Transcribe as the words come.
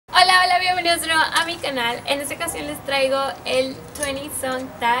bienvenidos de nuevo a mi canal. En esta ocasión les traigo el 20 Song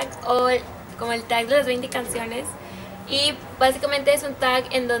Tag o como el tag de las 20 canciones. Y básicamente es un tag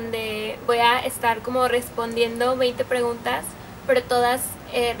en donde voy a estar como respondiendo 20 preguntas, pero todas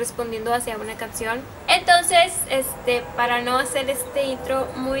respondiendo hacia una canción. Entonces, para no hacer este intro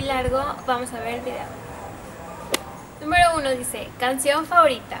muy largo, vamos a ver el video. Número 1 dice, canción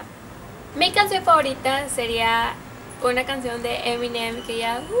favorita. Mi canción favorita sería una canción de Eminem que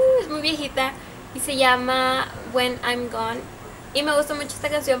ya es muy viejita y se llama When I'm Gone. Y me gusta mucho esta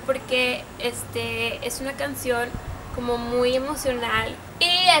canción porque es una canción como muy emocional. Y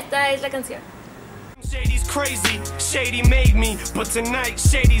esta es la canción. Shady's crazy, Shady made me, but tonight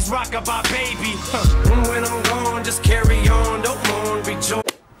Shady's rockabye baby. When I'm gone, just carry on, don't mourn, rejoice.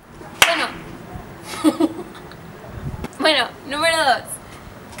 Bueno, número 2.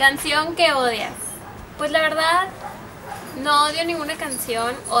 Canción que odias. Pues la verdad, no odio ninguna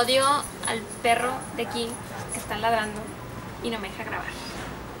canción. Odio al perro de aquí que está ladrando y no me deja grabar.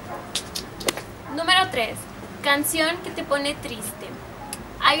 Número 3. Canción que te pone triste.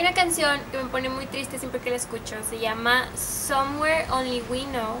 Hay una canción que me pone muy triste siempre que la escucho. Se llama Somewhere Only We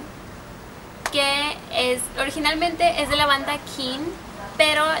Know, que originalmente es de la banda King,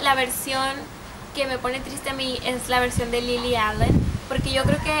 pero la versión que me pone triste a mí es la versión de Lily Allen, porque yo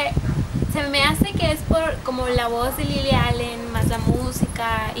creo que se me hace que es por como la voz de Lily Allen más la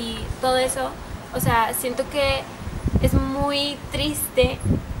música y todo eso. O sea, siento que es muy triste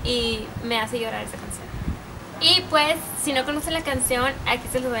y me hace llorar esa canción. Y pues, si no conocen la canción, aquí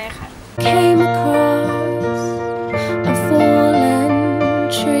se los voy a dejar. Came across a fallen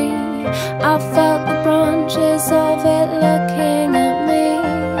tree. I felt the branches of it looking at me.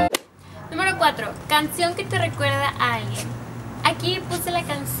 Número 4. Canción que te recuerda a alguien. Aquí puse la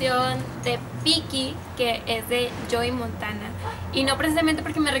canción de Picky, que es de Joey Montana. Y no precisamente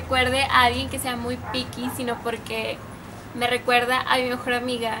porque me recuerde a alguien que sea muy picky, sino porque me recuerda a mi mejor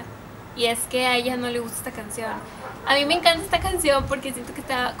amiga. Y es que a ella no le gusta esta canción. A mí me encanta esta canción porque siento que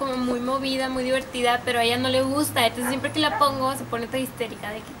está como muy movida, muy divertida, pero a ella no le gusta. Entonces siempre que la pongo se pone toda histérica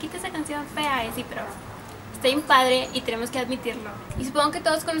de que quita esa canción fea. Y sí, pero está bien padre y tenemos que admitirlo. Y supongo que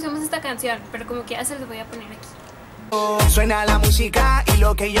todos conocemos esta canción, pero como que ya se los voy a poner aquí. Suena la música y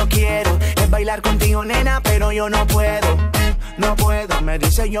lo que yo quiero es bailar contigo, nena, pero yo no puedo, me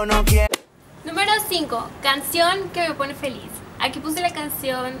dice yo no quiero. Número 5. Canción que me pone feliz. Aquí puse la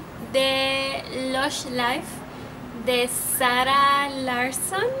canción de Lush Life de Sarah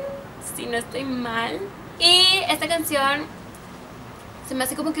Larson, si no estoy mal. Y esta canción se me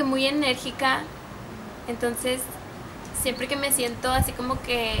hace como que muy enérgica. Entonces siempre que me siento así como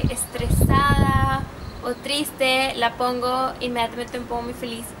que estresada o triste, la pongo, inmediatamente me pongo muy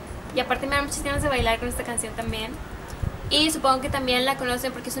feliz. Y aparte me da muchas ganas de bailar con esta canción también. Y supongo que también la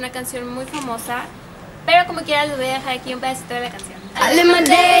conocen porque es una canción muy famosa. Pero como quiera les voy a dejar aquí un pedacito de la canción.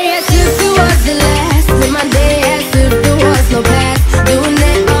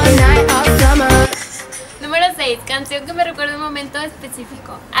 Número 6. Canción que me recuerda un momento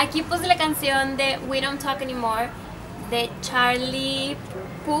específico. Aquí puse la canción de We Don't Talk Anymore de Charlie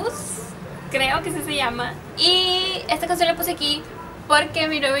Puth, creo que así se llama. Y esta canción la puse aquí porque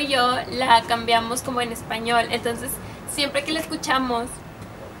mi novio y yo la cambiamos como en español. Entonces siempre que la escuchamos,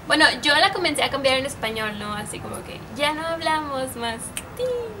 bueno, yo la comencé a cambiar en español, ¿no? Así como que ya no hablamos más,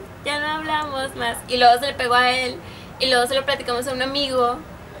 ya no hablamos más. Y luego se le pegó a él, y luego se lo platicamos a un amigo,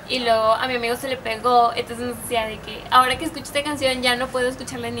 y luego a mi amigo se le pegó. Entonces nos decía de que ahora que escucho esta canción ya no puedo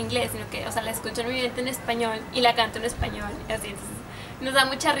escucharla en inglés, sino que, o sea, la escucho en mi mente en español y la canto en español, y así. Entonces nos da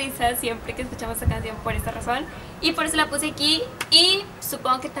mucha risa siempre que escuchamos esta canción por esta razón. Y por eso la puse aquí. Y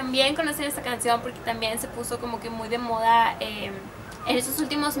supongo que también conocen esta canción porque también se puso como que muy de moda en estos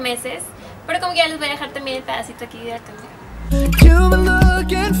últimos meses. Pero como que ya les voy a dejar también el pedacito aquí de la canción.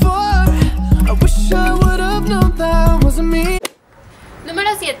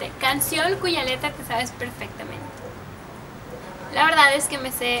 Número 7. Canción cuya letra te sabes perfectamente. La verdad es que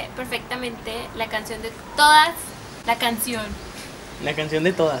me sé perfectamente la canción de todas. La canción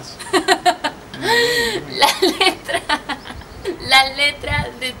de todas. La letra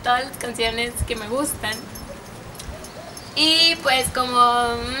de todas las canciones que me gustan. Y pues como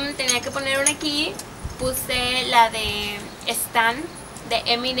tenía que poner una aquí, puse la de Estén, de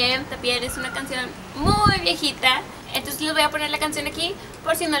Eminem. También es una canción muy viejita. Entonces les voy a poner la canción aquí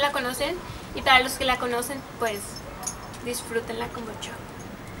por si no la conocen. Y para los que la conocen, pues disfrútenla como yo.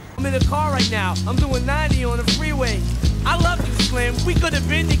 I'm in the car right now. I'm doing 90 on the freeway. I love you, Slim. We could have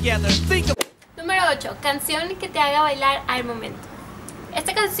been together. Think of... Número 8. Canción que te haga bailar al momento.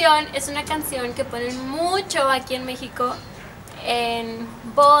 Esta canción es una canción que ponen mucho aquí en México. en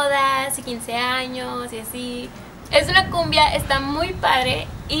bodas y 15 años y así. Es una cumbia, está muy padre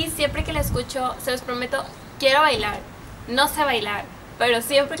y siempre que la escucho, se los prometo, quiero bailar. No sé bailar, pero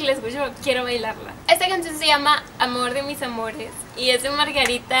siempre que la escucho quiero bailarla. Esta canción se llama Amor de mis amores y es de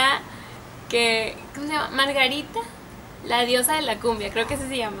Margarita, que... ¿cómo se llama? Margarita, la diosa de la cumbia, creo que así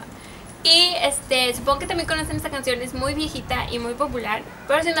se llama. Y supongo que también conocen esta canción, es muy viejita y muy popular,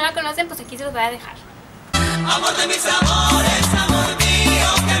 pero si no la conocen, pues aquí se los voy a dejar. Amor de mis amores, amor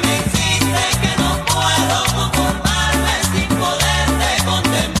mío, que me hiciste, que no puedo conformarme sin poderte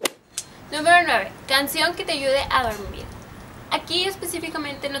contemplar. Número 9. Canción que te ayude a dormir. Aquí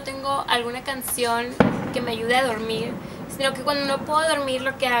específicamente no tengo alguna canción que me ayude a dormir, sino que cuando no puedo dormir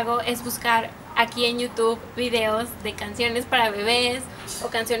lo que hago es buscar aquí en YouTube videos de canciones para bebés o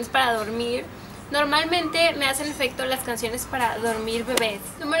canciones para dormir. Normalmente me hacen efecto las canciones para dormir bebés.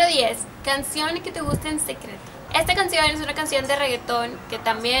 Número 10. Canción que te guste en secreto. Esta canción es una canción de reggaetón que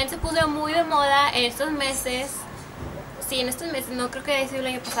también se puso muy de moda en estos meses. Sí, en estos meses, no creo que haya sido el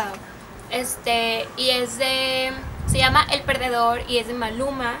año pasado. Y es de... se llama El Perdedor y es de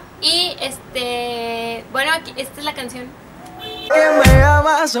Maluma. Y bueno, aquí, esta es la canción. Que me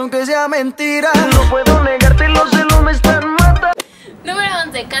amas aunque sea mentira. No puedo negarte, los celos me están matando. Número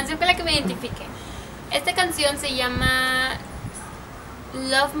 11. Canción con la que me identifique. Esta canción se llama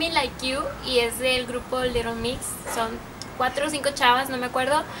Love Me Like You y es del grupo Little Mix. Son 4 o 5 chavas, no me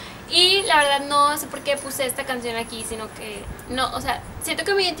acuerdo. Y la verdad no sé por qué puse esta canción aquí, sino que no, o sea, siento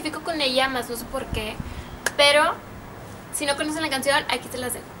que me identifico con ella, más no sé por qué. Pero si no conocen la canción, aquí se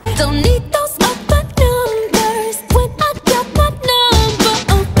las dejo.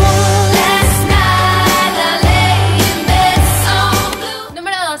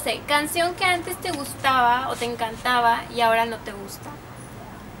 Número 12. Canción que antes te gustaba o te encantaba y ahora no te gusta.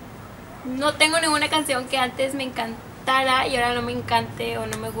 No tengo ninguna canción que antes me encantara y ahora no me encante o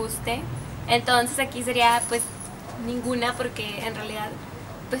no me guste. Entonces aquí sería pues ninguna, porque en realidad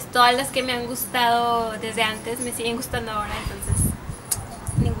pues todas las que me han gustado desde antes me siguen gustando ahora, entonces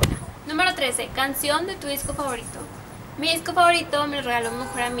ninguna. Número 13. Canción de tu disco favorito. Mi disco favorito me lo regaló mi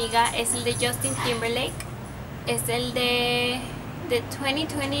mejor amiga, es el de Justin Timberlake. Es el de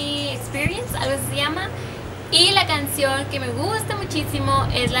 2020 Experience, algo así se llama. Y la canción que me gusta muchísimo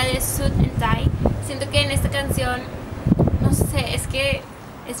es la de Suit and Tie. Siento que en esta canción, no sé, es que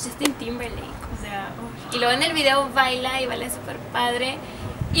es Justin Timberlake, o sea, y luego en el video baila y baila súper padre.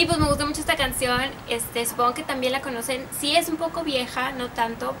 Y pues me gusta mucho esta canción, supongo que también la conocen. Sí es un poco vieja, no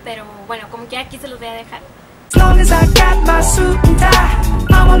tanto, pero bueno, como que aquí se los voy a dejar.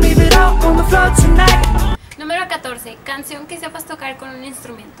 Número 14. Canción que sepas tocar con un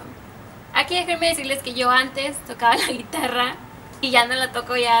instrumento. Aquí déjenme decirles que yo antes tocaba la guitarra y ya no la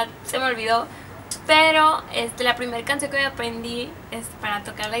toco, ya se me olvidó. Pero la primera canción que me aprendí para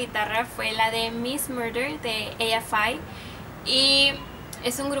tocar la guitarra fue la de Miss Murder de AFI. Y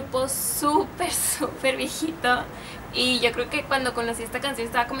es un grupo súper viejito. Y yo creo que cuando conocí esta canción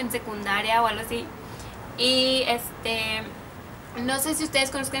estaba como en secundaria o algo así. Y no sé si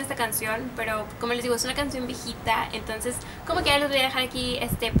ustedes conozcan esta canción, pero como les digo, es una canción viejita. Entonces como que ya les voy a dejar aquí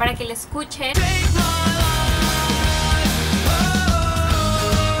para que la escuchen.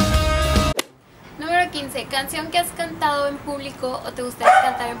 Número 15. Canción que has cantado en público o te gustaría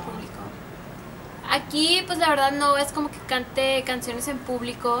cantar en público. Aquí pues la verdad no es como que cante canciones en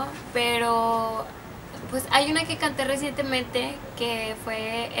público, pero pues hay una que canté recientemente que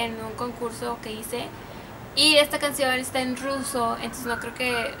fue en un concurso que hice. Y esta canción está en ruso, entonces no creo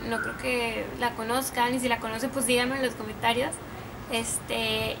que la conozcan, y si la conocen pues díganme en los comentarios.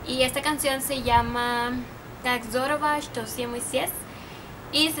 Y esta canción se llama Tak zdorowa, что все мы здесь,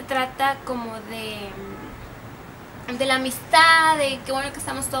 y se trata como de la amistad, de qué bueno que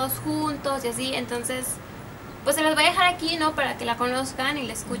estamos todos juntos y así. Entonces pues se las voy a dejar aquí, ¿no? Para que la conozcan y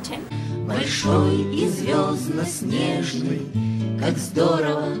la escuchen. Большой и звездно-снежный, как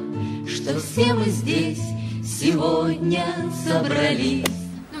здорово, что все мы здесь сегодня собрались.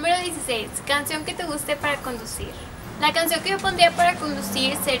 Número 16. Canción que te guste para conducir. La canción que yo pondría para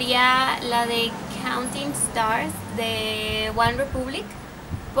conducir sería la de Counting Stars de One Republic,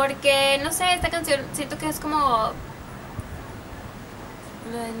 porque no sé, esta canción siento que es como...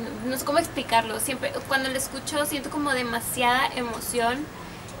 no sé cómo explicarlo. Siempre cuando la escucho siento como demasiada emoción.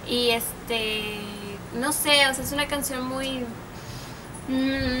 Y no sé, o sea, es una canción muy...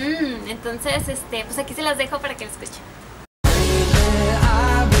 entonces, pues aquí se las dejo para que la escuchen.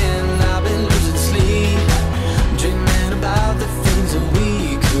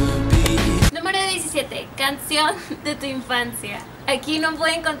 Número 17. Canción de tu infancia. Aquí no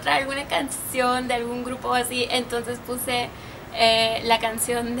pude encontrar alguna canción de algún grupo así, entonces puse la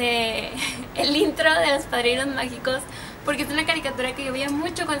canción de el intro de Los Padrinos Mágicos, porque es una caricatura que yo veía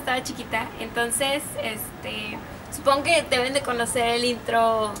mucho cuando estaba chiquita. Entonces, supongo que deben de conocer el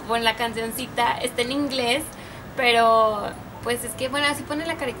intro, bueno, la cancioncita está en inglés, pero pues es que, bueno, así pone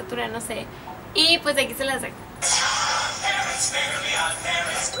la caricatura, no sé. Y pues aquí se las dejo.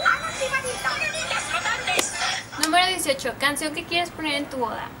 Número 18. Canción que quieres poner en tu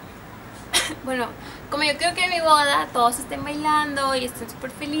boda. Bueno, como yo creo que en mi boda todos estén bailando y estén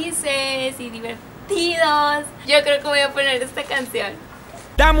súper felices y divertidos, yo creo que voy a poner esta canción.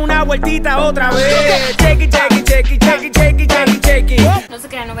 Dame una vueltita otra vez. Chequi, chequi, chequi, chequi, chequi, chequi, chequi. No se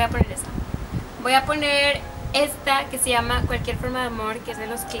crean, no voy a poner esa. Voy a poner esta que se llama Cualquier Forma de Amor, que es de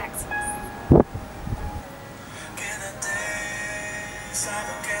los Claxons.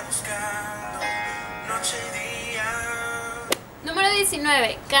 Número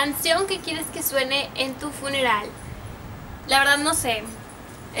 19. Canción que quieres que suene en tu funeral. La verdad no sé.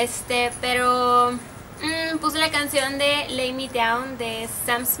 Pero puse la canción de Lay Me Down de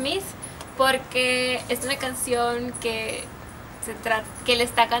Sam Smith, porque es una canción que le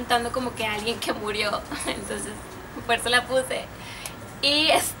está cantando como que a alguien que murió. Entonces por eso la puse. Y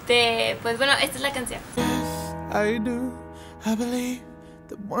pues bueno, esta es la canción. I do, I believe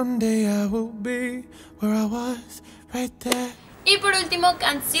that one day I will be where I was, right there. Y por último,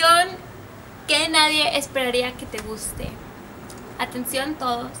 canción que nadie esperaría que te guste. Atención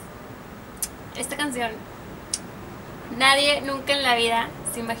todos. Esta canción, nadie nunca en la vida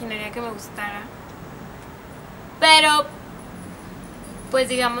se imaginaría que me gustara. Pero pues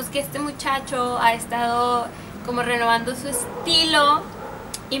digamos que este muchacho ha estado como renovando su estilo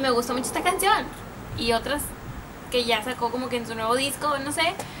y me gustó mucho esta canción. Y otras que ya sacó como que en su nuevo disco, no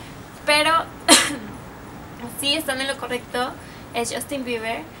sé. Pero sí están en lo correcto. Es Justin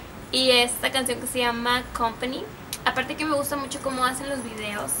Bieber y esta canción que se llama Company. Aparte que me gusta mucho cómo hacen los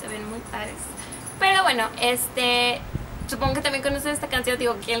videos, se ven muy padres. Pero bueno, supongo que también conocen esta canción.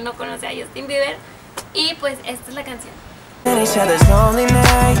 Digo, ¿quién no conoce a Justin Bieber? Y pues esta es la canción.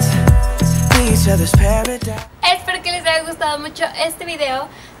 Espero que les haya gustado mucho este video.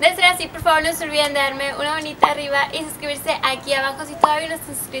 De ser así, por favor no se olviden de darme una bonita arriba y suscribirse aquí abajo si todavía no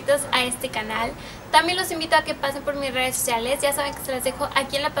están suscritos a este canal. También los invito a que pasen por mis redes sociales. Ya saben que se las dejo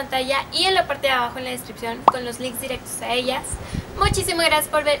aquí en la pantalla y en la parte de abajo en la descripción con los links directos a ellas. Muchísimas gracias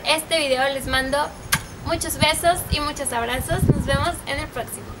por ver este video. Les mando muchos besos y muchos abrazos. Nos vemos en el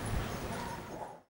próximo.